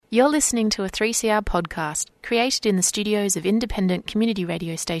You're listening to a 3CR podcast created in the studios of independent community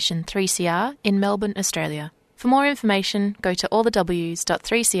radio station 3CR in Melbourne, Australia. For more information, go to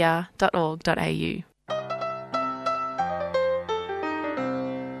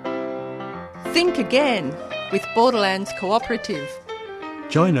allthews.3cr.org.au. Think Again with Borderlands Cooperative.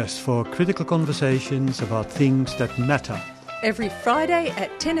 Join us for critical conversations about things that matter. Every Friday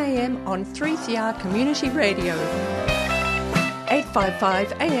at 10 a.m. on 3CR Community Radio.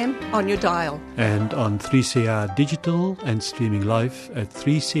 855 AM on your dial. And on 3CR Digital and streaming live at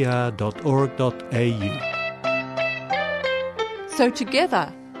 3cr.org.au. So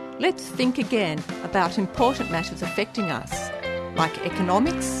together, let's think again about important matters affecting us, like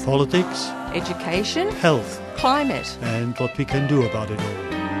economics, Politics, education, health, climate, and what we can do about it all.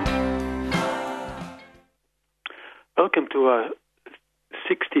 Welcome to our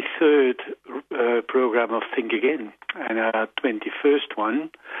 63rd program of Think Again, and our 21st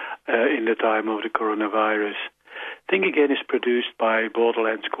one in the time of the coronavirus. Think Again is produced by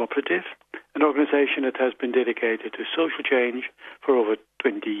Borderlands Cooperative, an organization that has been dedicated to social change for over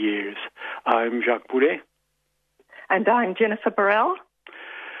 20 years. I'm Jacques Boulet. And I'm Jennifer Burrell.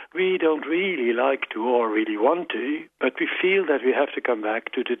 We don't really like to or really want to, but we feel that we have to come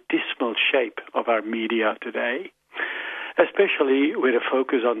back to the dismal shape of our media today, especially with a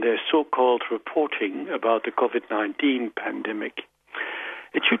focus on their so-called reporting about the COVID-19 pandemic.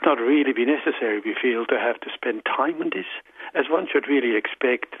 It should not really be necessary, we feel, to have to spend time on this, as one should really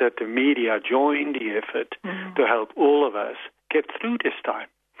expect that the media join the effort to help all of us get through this time,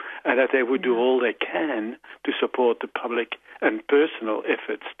 and that they would do all they can to support the public and personal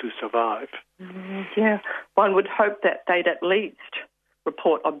efforts to survive. Yeah, one would hope that they'd at least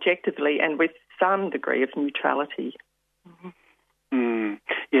report objectively and with some degree of neutrality.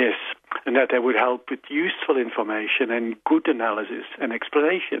 Yes, and that they would help with useful information and good analysis and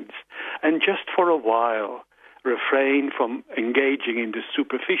explanations, and just for a while refrain from engaging in the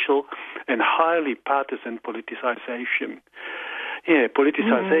superficial and highly partisan politicization. Yeah,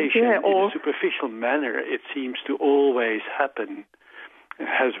 politicization in a superficial manner, it seems to always happen,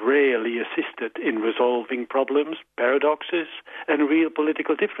 has rarely assisted in resolving problems, paradoxes, and real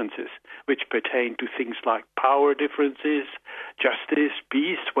political differences, which pertain to things like power differences, justice,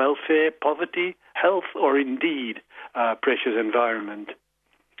 peace, welfare, poverty, health, or indeed precious environment.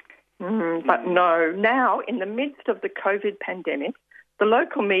 But no, now, in the midst of the COVID pandemic, the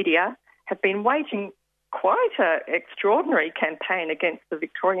local media have been waging quite an extraordinary campaign against the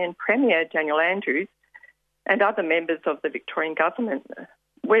Victorian Premier, Daniel Andrews, and other members of the Victorian government.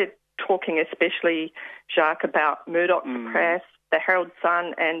 We're talking especially, Jacques, about Murdoch's Press, the Herald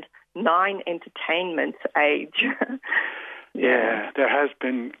Sun, and Nine Entertainment's Age. Yeah, there have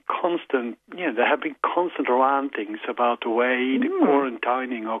been constant rantings about the way the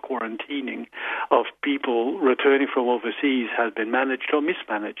quarantining or quarantining of people returning from overseas has been managed or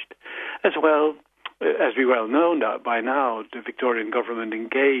mismanaged. As well, as we well know by now, the Victorian government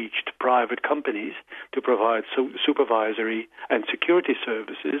engaged private companies to provide supervisory and security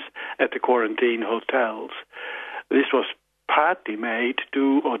services at the quarantine hotels. This was partly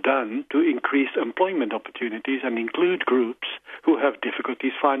done to increase employment opportunities and include groups who have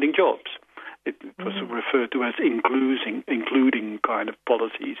difficulties finding jobs. It was referred to as including kind of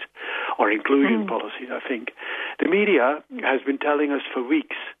policies, or inclusion policies, I think. The media has been telling us for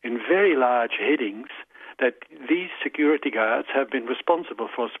weeks in very large headings that these security guards have been responsible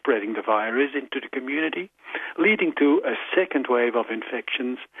for spreading the virus into the community, leading to a second wave of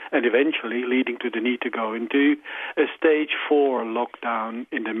infections and eventually leading to the need to go into a stage 4 lockdown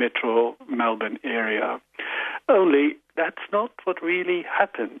in the metro Melbourne area. Only that's not what really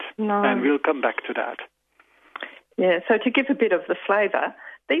happened, and we'll come back to that. Yeah, so to give a bit of the flavour,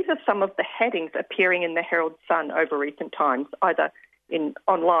 these are some of the headings appearing in the Herald Sun over recent times, either in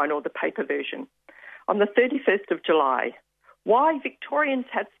online or the paper version. On the 31st of July, why Victorians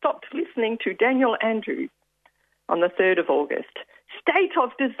have stopped listening to Daniel Andrews. On the 3rd of August, state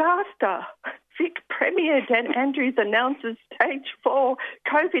of disaster. Vic Premier Dan Andrews announces stage 4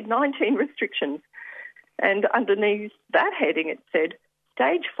 COVID-19 restrictions. And underneath that heading it said,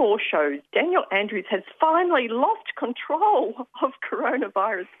 stage 4 shows Daniel Andrews has finally lost control of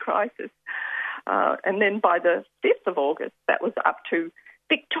coronavirus crisis. And then by the 5th of August, that was up to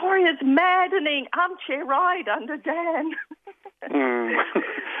Victoria's maddening armchair ride under Dan.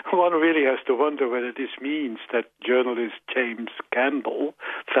 One really has to wonder whether this means that journalist James Campbell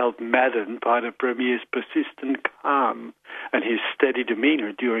felt maddened by the Premier's persistent calm and his steady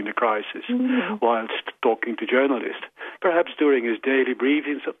demeanour during the crisis whilst talking to journalists, perhaps during his daily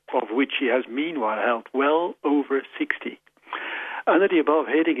briefings, of which he has meanwhile held well over 60. Under the above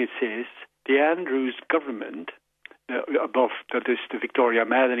heading, it says, the Andrews government, above that is the Victoria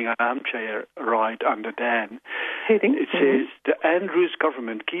Maddening armchair right under Dan, Heading. it says, the Andrews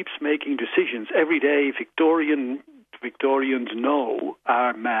government keeps making decisions every day Victorians know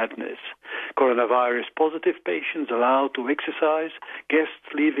are madness. Coronavirus positive patients allowed to exercise,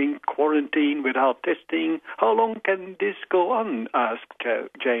 guests leaving quarantine without testing. How long can this go on? Asked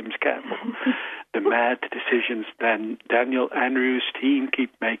James Campbell. The mad decisions then Daniel Andrews' team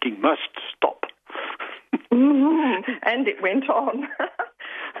keep making must stop. And it went on.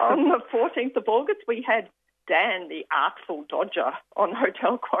 On the 14th of August, we had Dan, the artful dodger, on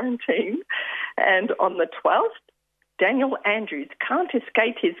hotel quarantine. And on the 12th, Daniel Andrews can't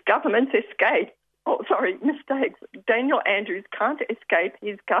escape his government's mistakes. Daniel Andrews can't escape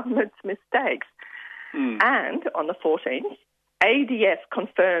his government's mistakes. And on the 14th, ADF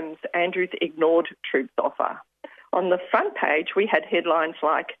confirms Andrews ignored troops offer. On the front page, we had headlines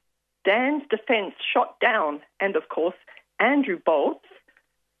like, Dan's defence shot down, and of course, Andrew bolts.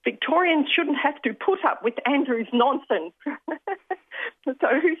 Victorians shouldn't have to put up with Andrew's nonsense.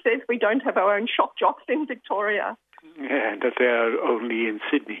 So who says we don't have our own shock jocks in Victoria? Yeah, that they are only in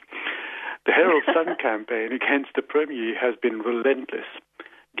Sydney. The Herald Sun campaign against the Premier has been relentless,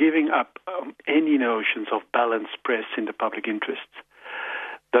 giving up any notions of balanced press in the public interest.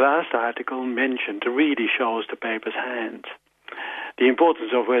 The last article mentioned really shows the paper's hand. The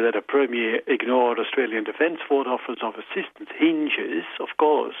importance of whether the Premier ignored Australian Defence Force offers of assistance hinges, of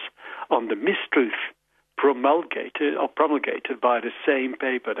course, on the mistruth promulgated by the same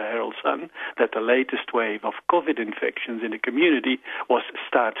paper, the Herald Sun, that the latest wave of COVID infections in the community was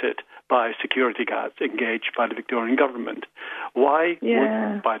started by security guards engaged by the Victorian government. Why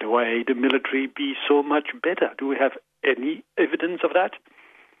would, by the way, the military be so much better? Do we have any evidence of that?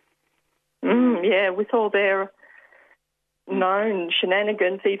 With all their known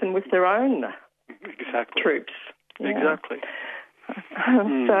shenanigans, even with their own troops. Yeah. Exactly.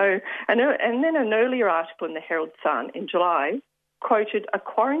 So, and then an earlier article in the Herald Sun in July quoted a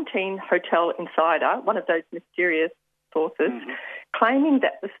quarantine hotel insider, one of those mysterious sources, claiming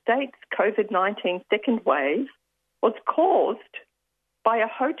that the state's COVID-19 second wave was caused by a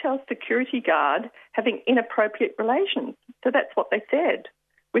hotel security guard having inappropriate relations. So that's what they said,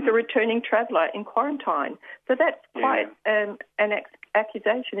 with a returning traveller in quarantine. So that's quite an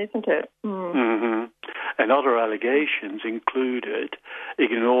accusation, isn't it? And other allegations included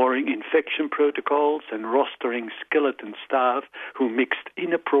ignoring infection protocols and rostering skeleton staff who mixed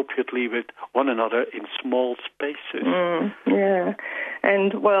inappropriately with one another in small spaces.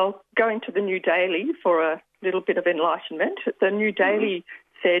 And, well, going to the New Daily for a little bit of enlightenment, the New Daily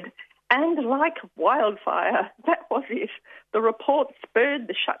said, and like wildfire, that was it. The report spurred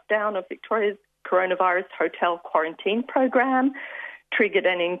the shutdown of Victoria's coronavirus hotel quarantine program, triggered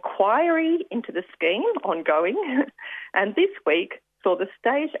an inquiry into the scheme ongoing, and this week saw the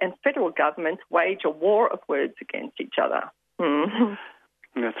state and federal governments wage a war of words against each other.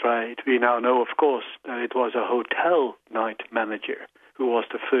 That's right. We now know, of course, that it was a hotel night manager who was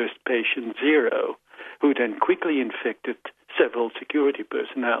the first patient zero, who then quickly infected several security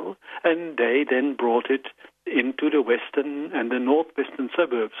personnel, and they then brought it into the western and the northwestern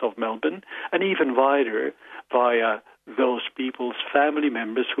suburbs of Melbourne, and even wider via those people's family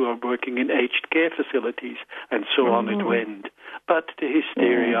members who are working in aged care facilities, and so on it went. But the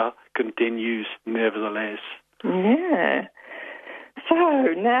hysteria continues nevertheless. Yeah.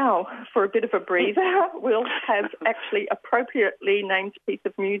 So now, for a bit of a breather, we'll have actually appropriately named piece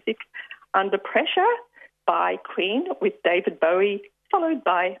of music, Under Pressure, by Queen with David Bowie, followed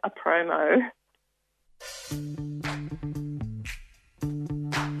by a promo.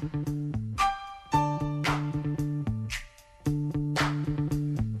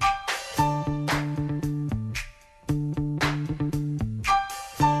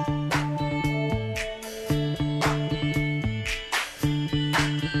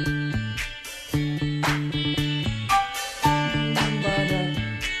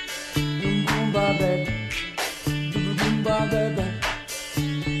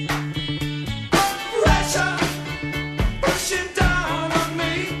 Pressure!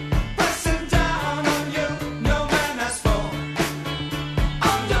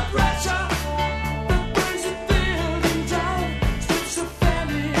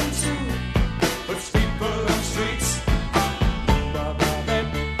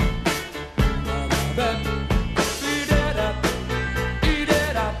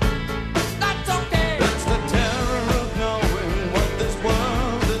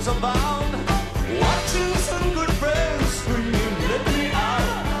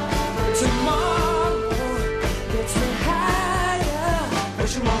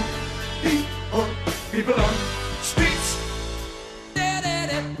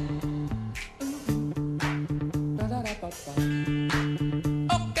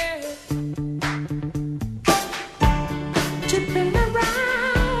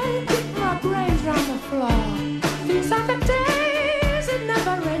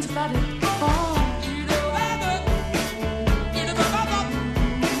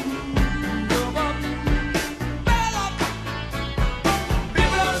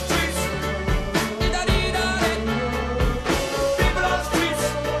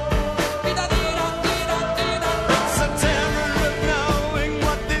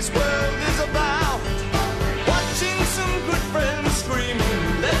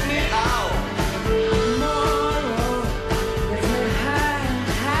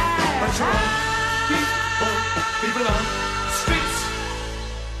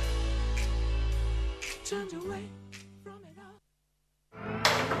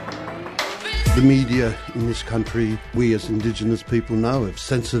 The media in this country, we as Indigenous people know, have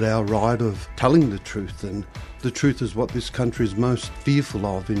censored our right of telling the truth, and the truth is what this country is most fearful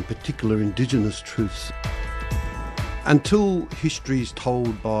of, in particular Indigenous truths. Until history is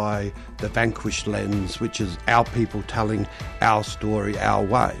told by the vanquished lens, which is our people telling our story our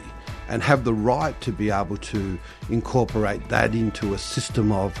way, and have the right to be able to incorporate that into a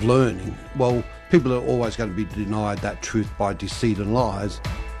system of learning, well, people are always going to be denied that truth by deceit and lies.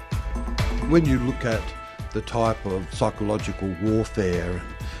 When you look at the type of psychological warfare and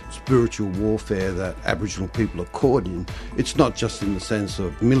spiritual warfare that Aboriginal people are caught in, it's not just in the sense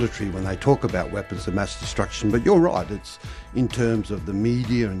of military when they talk about weapons of mass destruction, but you're right, it's in terms of the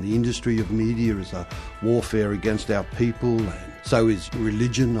media, and the industry of media is a warfare against our people, and so is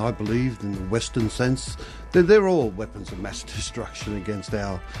religion, I believe, in the Western sense. They're all weapons of mass destruction against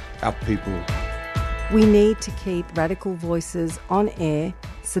our people. We need to keep Radical Voices on air.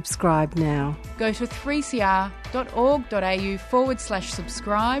 Subscribe now. Go to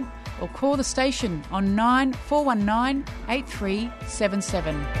 3cr.org.au/subscribe or call the station on 9419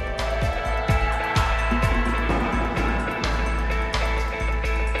 8377.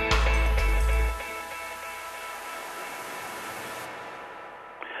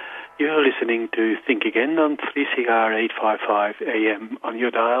 You're listening to Think Again on 3CR 855 AM on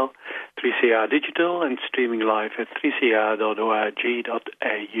your dial, 3CR Digital, and streaming live at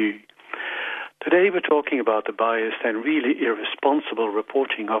 3cr.org.au. Today we're talking about the biased and really irresponsible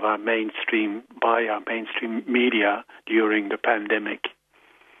reporting of our mainstream media during the pandemic.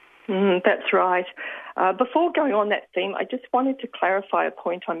 That's right. Before going on that theme, I just wanted to clarify a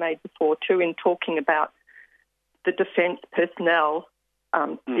point I made before too in talking about the defence personnel.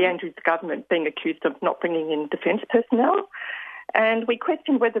 The Andrews government being accused of not bringing in defence personnel. And we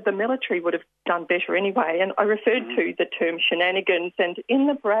questioned whether the military would have done better anyway. And I referred to the term shenanigans. And in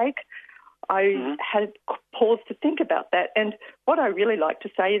the break, I had paused to think about that. And what I really like to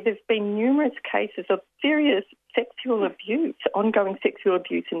say is there's been numerous cases of serious sexual abuse, ongoing sexual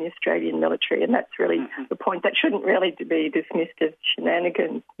abuse in the Australian military. And that's really the point. That shouldn't really be dismissed as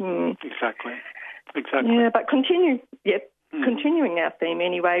shenanigans. Exactly. Yeah, but continuing our theme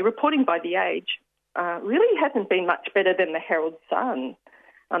anyway, reporting by The Age really hasn't been much better than the Herald Sun,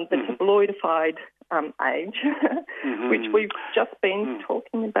 the tabloidified Age, which we've just been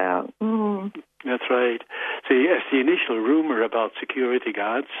talking about. That's right. See, as the initial rumour about security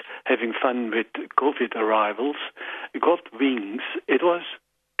guards having fun with COVID arrivals got wings, it was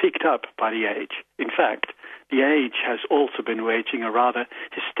picked up by The Age. In fact, The Age has also been waging a rather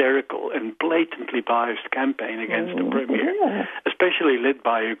hysterical and blatantly biased campaign against the Premier, especially led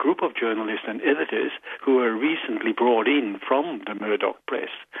by a group of journalists and editors who were recently brought in from the Murdoch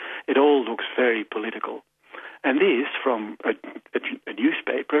press. It all looks very political. And this from a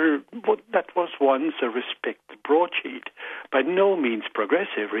newspaper that was once a respected broadsheet, by no means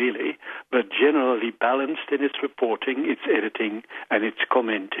progressive really, but generally balanced in its reporting, its editing and its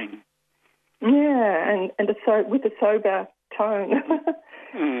commenting. Yeah, and with a sober tone.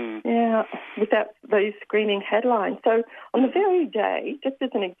 Yeah, without those screaming headlines. So on the very day, just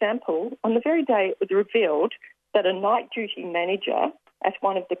as an example, on the very day it was revealed that a night duty manager at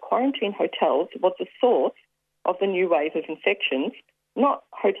one of the quarantine hotels was the source of the new wave of infections, not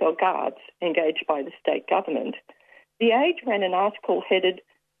hotel guards engaged by the state government. The Age ran an article headed,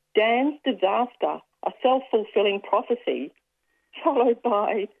 "Dan's Disaster, a Self-Fulfilling Prophecy," followed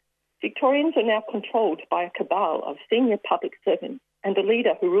by, "Victorians are now controlled by a cabal of senior public servants and a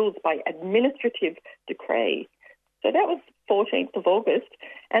leader who rules by administrative decree." So that was 14th of August,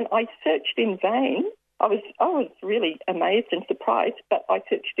 and I searched in vain. I was really amazed and surprised, but I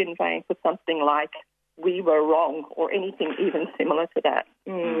searched in vain for something like "we were wrong" or anything even similar to that.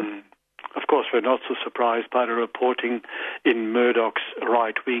 Of course, we're not so surprised by the reporting in Murdoch's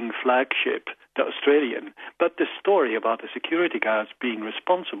right-wing flagship, The Australian, but the story about the security guards being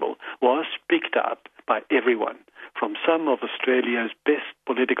responsible was picked up by everyone, from some of Australia's best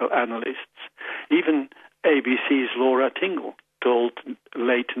political analysts. Even ABC's Laura Tingle told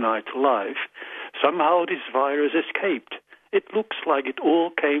Late Night Live, "Somehow this virus escaped. It looks like it all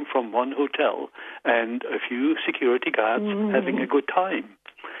came from one hotel and a few security guards having a good time."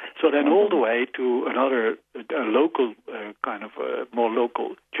 So then all the way to another local, more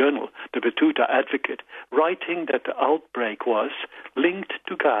local journal, the Betoota Advocate, writing that the outbreak was linked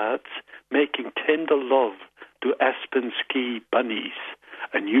to guards making tender love to Aspen ski bunnies,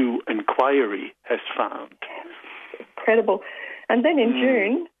 a new inquiry has found. Incredible. And then in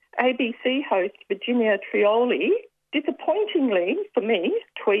June, ABC host Virginia Trioli, disappointingly for me,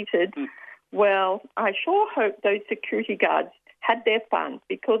 tweeted, "Well, I sure hope those security guards had their fun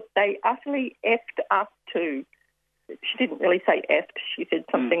because they utterly effed us too. She didn't really say effed, she said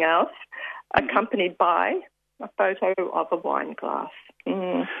something else, accompanied by a photo of a wine glass.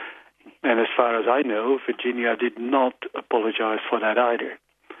 Mm. And as far as I know, Virginia did not apologise for that either.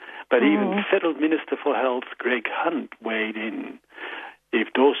 But even Federal Minister for Health Greg Hunt weighed in. If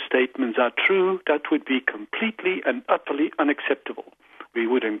those statements are true, that would be completely and utterly unacceptable. We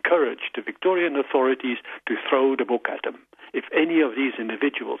would encourage the Victorian authorities to throw the book at them if any of these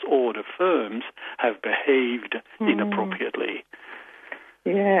individuals or the firms have behaved inappropriately.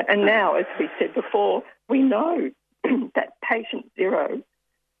 Yeah, and now, as we said before, we know that patient zero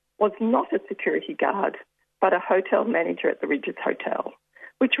was not a security guard, but a hotel manager at the Rydges Hotel,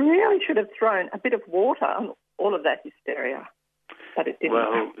 which really should have thrown a bit of water on all of that hysteria. But it didn't.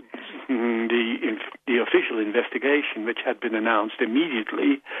 Well, the official investigation, which had been announced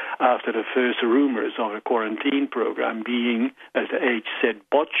immediately after the first rumours of a quarantine program being, as the Age said,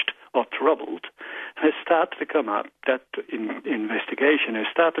 botched or troubled, has started to come up. That investigation has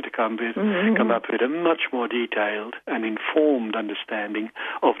started to come up with a much more detailed and informed understanding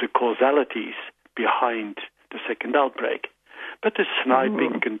of the causalities behind the second outbreak. But the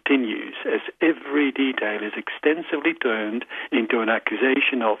sniping continues as every detail is extensively turned into an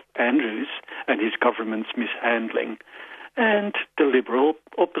accusation of Andrews and his government's mishandling. And the Liberal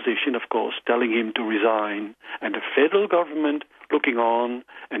opposition, of course, telling him to resign, and the federal government looking on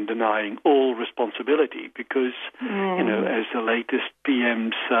and denying all responsibility because, as the latest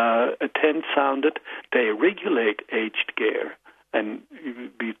PM's attempt sounded, they regulate aged care. And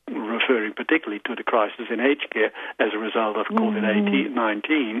be referring particularly to the crisis in aged care as a result of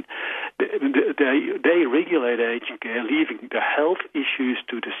COVID-19, they regulate aged care, leaving the health issues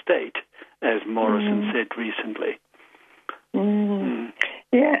to the state, as Morrison said recently.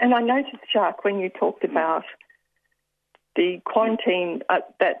 Yeah, and I noticed, Jacques, when you talked about the quarantine,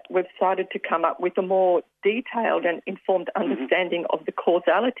 that we've started to come up with a more detailed and informed understanding of the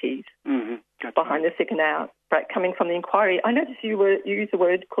causalities behind the second outbreak coming from the inquiry. I noticed you use the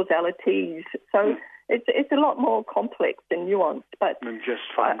word causalities, so it's a lot more complex and nuanced, but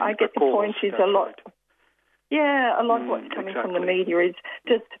I get the point is a lot. Right. Yeah, a lot of what's coming from the media is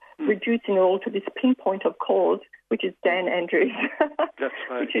just reducing it all to this pinpoint of cause, which is Dan Andrews. That's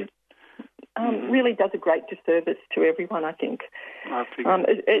right. Which is really does a great disservice to everyone, I think.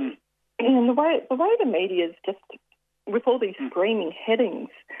 And the way the media is just, with all these screaming headings,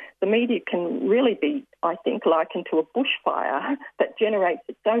 the media can really be, I think, likened to a bushfire that generates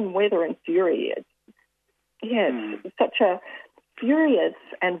its own weather and fury. It's such a furious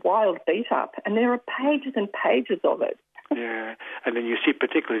and wild beat-up, and there are pages and pages of it. Yeah, and then you see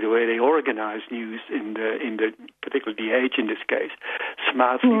particularly the way they organise news in the particularly the Age in this case,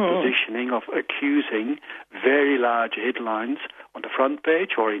 smartly positioning of accusing very large headlines on the front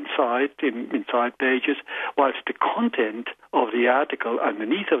page or inside pages, whilst the content of the article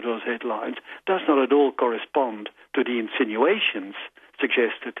underneath of those headlines does not at all correspond to the insinuations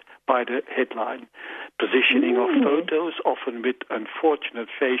suggested by the headline. Positioning of photos, often with unfortunate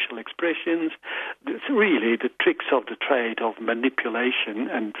facial expressions. It's really the tricks of the trade of manipulation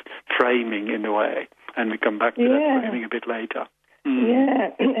and framing in a way. And we come back to that framing a bit later. Yeah,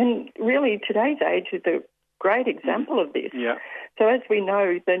 and really today's Age is a great example of this. Yeah. So as we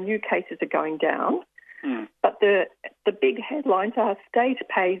know, the new cases are going down, but the big headlines are state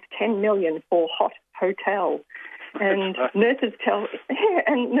pays $10 million for hot hotel. And nurses tell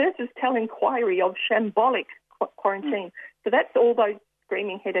inquiry of shambolic quarantine. So that's all those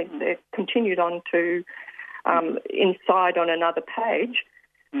screaming headaches. They're continued on to inside on another page.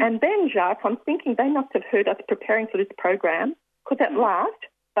 And then, Jacques, I'm thinking they must have heard us preparing for this program because at last,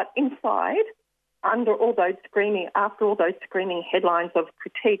 but inside, after all those screaming headlines of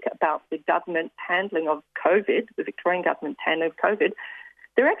critique about the government handling of COVID, the Victorian government handling of COVID,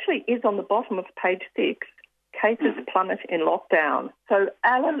 there actually is on the bottom of page 6, cases plummet in lockdown. So,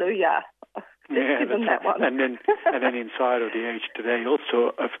 hallelujah. Yeah, that one. And then inside of the Age today,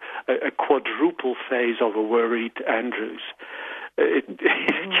 also a quadruple phase of a worried Andrews. It's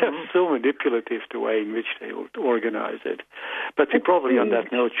just so manipulative the way in which they organise it. But we probably, on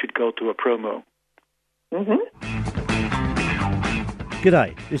that note, should go to a promo.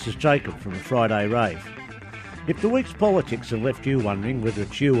 G'day, this is Jacob from the Friday Rave. If the week's politics have left you wondering whether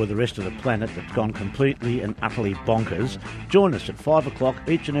it's you or the rest of the planet that's gone completely and utterly bonkers, join us at 5 o'clock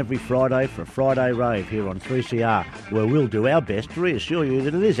each and every Friday for a Friday Rave here on 3CR, where we'll do our best to reassure you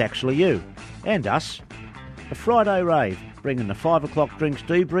that it is actually you, and us. A Friday Rave, bringing the 5 o'clock drinks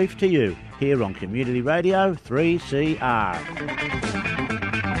debrief to you, here on Community Radio 3CR.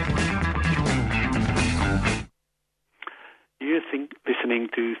 You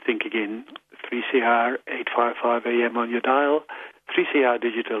Think Again, 3CR 855 AM on your dial, 3CR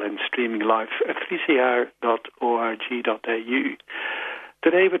digital and streaming live at 3cr.org.au.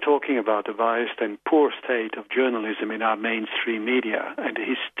 Today we're talking about the biased and poor state of journalism in our mainstream media and the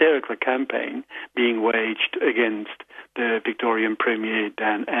hysterical campaign being waged against the Victorian Premier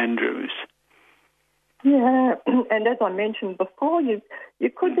Dan Andrews. Yeah, and as I mentioned before, you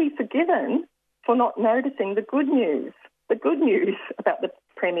could be forgiven for not noticing the good news about the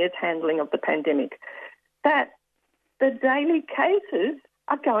Premier's handling of the pandemic, that the daily cases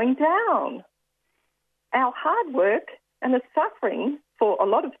are going down. Our hard work and the suffering for a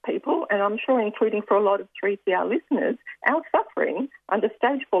lot of people, and I'm sure including for a lot of 3CR listeners, our suffering under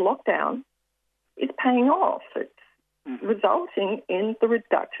stage 4 lockdown is paying off. It's resulting in the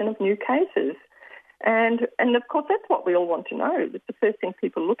reduction of new cases. And of course, that's what we all want to know. It's the first thing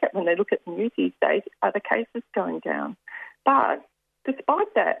people look at when they look at the news these days, are the cases going down? But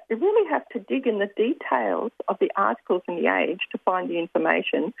despite that, you really have to dig in the details of the articles in The Age to find the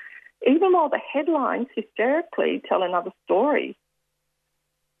information, even while the headlines hysterically tell another story.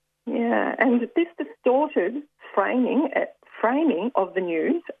 Yeah, and this distorted framing of the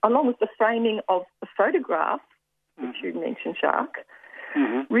news, along with the framing of the photographs, which you mentioned, Jacques,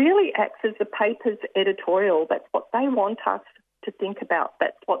 really acts as the paper's editorial. That's what they want us to think about.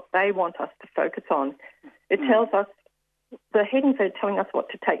 That's what they want us to focus on. It tells us, the headings are telling us what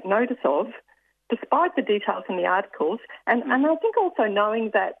to take notice of, despite the details in the articles. And I think also knowing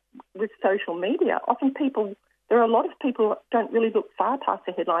that with social media, often there are a lot of people who don't really look far past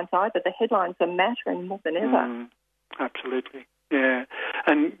the headlines either. The headlines are mattering more than ever. Absolutely. Yeah,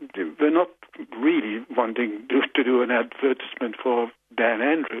 and we're not really wanting to do an advertisement for Dan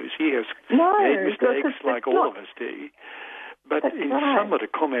Andrews. He has made mistakes like all of us do. But some of the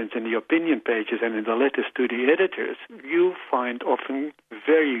comments in the opinion pages and in the letters to the editors, you find often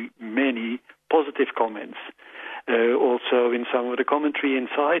very many positive comments. Also in some of the commentary in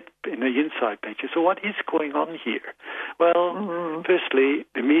the inside pages. So what is going on here? Well, firstly,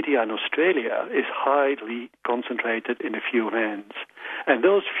 the media in Australia is highly concentrated in a few hands. And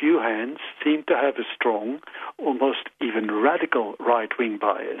those few hands seem to have a strong, almost even radical right-wing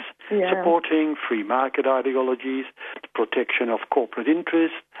bias, supporting free market ideologies, the protection of corporate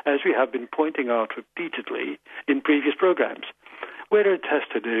interests, as we have been pointing out repeatedly in previous programs. Whether it has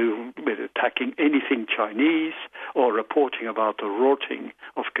to do with attacking anything Chinese or reporting about the rotting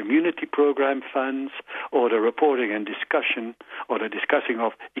of community program funds or the reporting and discussion or the discussing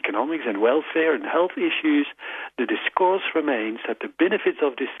of economics and welfare and health issues, the discourse remains that the benefits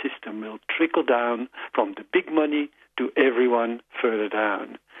of this system will trickle down from the big money to everyone further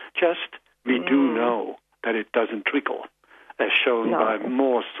down. Just we do know that it doesn't trickle, as shown by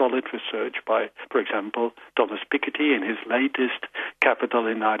more solid research by, for example, Thomas Piketty in his latest Capital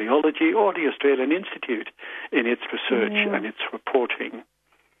in Ideology, or the Australian Institute in its research and its reporting.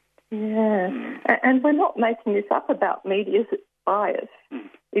 Yeah, and we're not making this up about media's bias,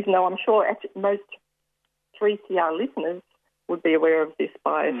 even though I'm sure most 3CR listeners would be aware of this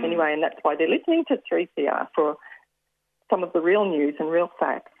bias anyway, and that's why they're listening to 3CR for some of the real news and real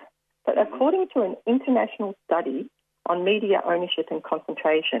facts. But according to an international study on media ownership and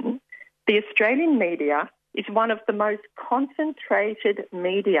concentration, the Australian media is one of the most concentrated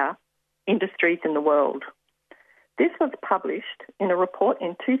media industries in the world. This was published in a report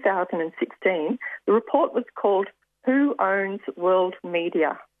in 2016. The report was called Who Owns World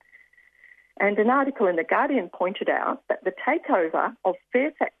Media? And an article in The Guardian pointed out that the takeover of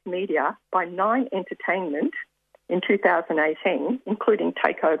Fairfax Media by Nine Entertainment in 2018, including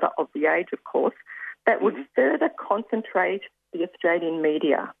takeover of The Age, of course, that would further concentrate the Australian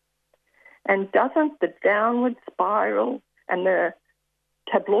media. And doesn't the downward spiral and the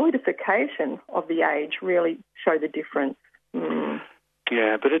tabloidification of The Age really show the difference?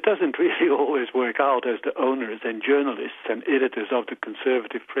 Yeah, but it doesn't really always work out as the owners and journalists and editors of the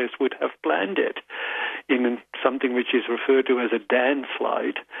conservative press would have planned it. In something which is referred to as a Dan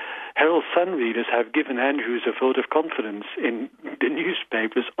slide, Herald Sun readers have given Andrews a vote of confidence in the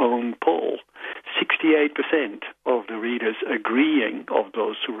newspaper's own poll. 68% of the readers agreeing, of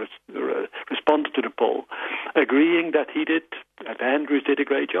those who responded to the poll, agreeing that Andrews did a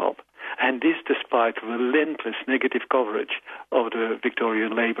great job. And this despite relentless negative coverage of the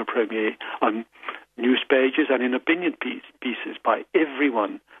Victorian Labour Premier on news pages and in opinion pieces by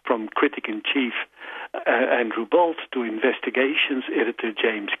everyone from critic-in-chief Andrew Bolt to investigations editor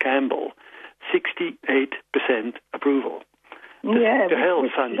James Campbell. 68% approval. The Herald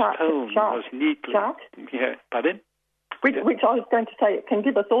Sun's tone was neatly... Yeah, pardon? Which I was going to say, it can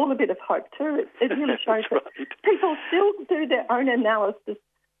give us all a bit of hope too. It really shows that people still do their own analysis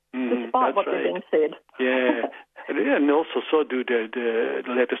despite what they're being said. Yeah. And also so do the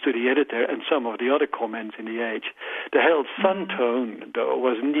letters to the editor and some of the other comments in the Age. The Herald Sun tone, though,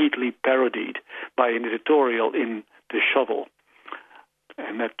 was neatly parodied by an editorial in The Shovel.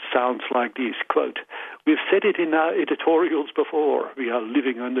 And that sounds like this, quote, "We've said it in our editorials before. We are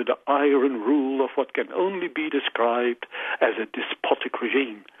living under the iron rule of what can only be described as a despotic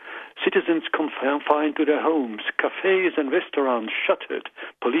regime. Citizens confined to their homes, cafes and restaurants shuttered,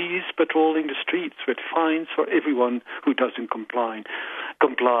 police patrolling the streets with fines for everyone who doesn't comply,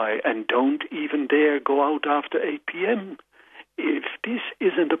 and don't even dare go out after 8 p.m. If this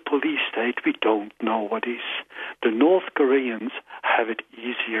isn't a police state, we don't know what is. The North Koreans have it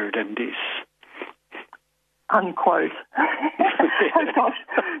easier than this." Unquote. Oh gosh,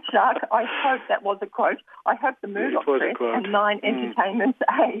 Jacques, I hope that was a quote. I hope the Murdoch Press and Nine Entertainment's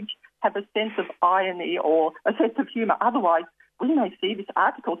Age have a sense of irony or a sense of humour. Otherwise, we may see this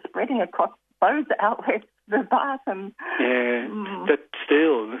article spreading across those outlets verbatim. Yeah, but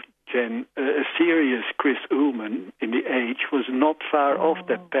still, Jen, a serious Chris Ullman in The Age was not far off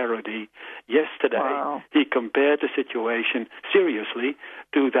that parody yesterday. Wow. He compared the situation seriously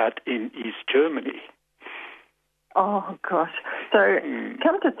to that in East Germany. Oh, gosh. So,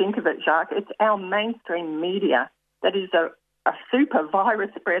 come to think of it, Jacques, it's our mainstream media that is a super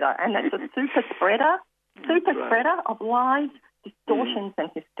virus spreader, and that's a super spreader of lies, distortions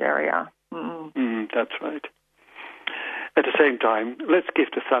and hysteria. That's right. At the same time, let's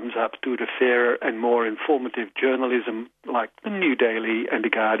give the thumbs up to the fairer and more informative journalism like the New Daily and The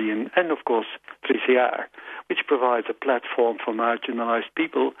Guardian and, of course, 3CR, which provides a platform for marginalised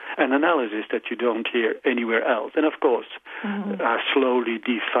people and analysis that you don't hear anywhere else. And, of course, our slowly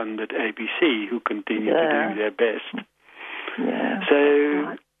defunded ABC, who continue to do their best. Yeah.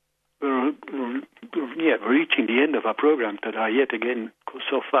 So, we're reaching the end of our program today, yet again,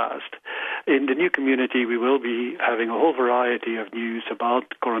 so fast. In the new community, we will be having a whole variety of news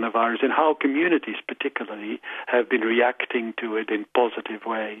about coronavirus and how communities particularly have been reacting to it in positive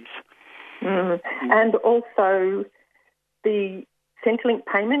ways. And also the Centrelink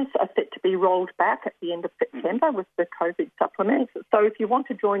payments are set to be rolled back at the end of September with the COVID supplements. So if you want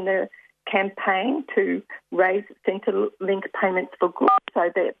to join the campaign to raise Centrelink payments for good so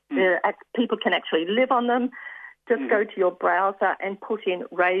that people can actually live on them, just go to your browser and put in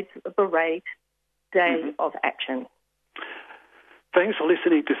Raise the Rate Day of Action. Thanks for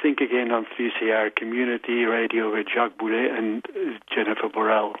listening to Think Again on 3CR Community Radio with Jacques Boulet and Jennifer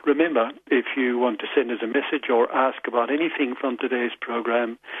Borrell. Remember, if you want to send us a message or ask about anything from today's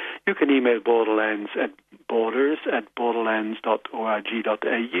program, you can email Borderlands at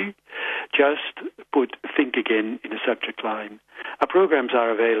borders@borderlands.org.au. Just put Think Again in the subject line. Our programs are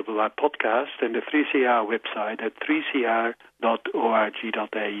available by podcast and the 3CR website at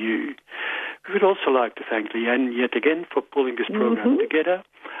 3cr.org.au. We would also like to thank Leanne yet again for pulling this program together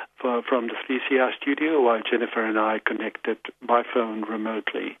from the 3CR studio while Jennifer and I connected by phone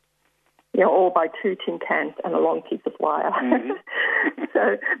remotely. Yeah, all by 2 tin cans and a long piece of wire.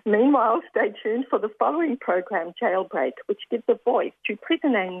 So, meanwhile, stay tuned for the following program, Jailbreak, which gives a voice to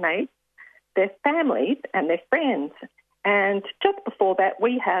prison inmates, their families and their friends. And just before that,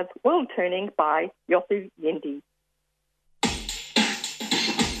 we have World Turning by Yothu Yindi.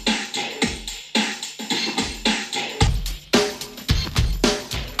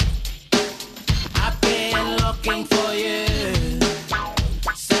 I've been looking for you.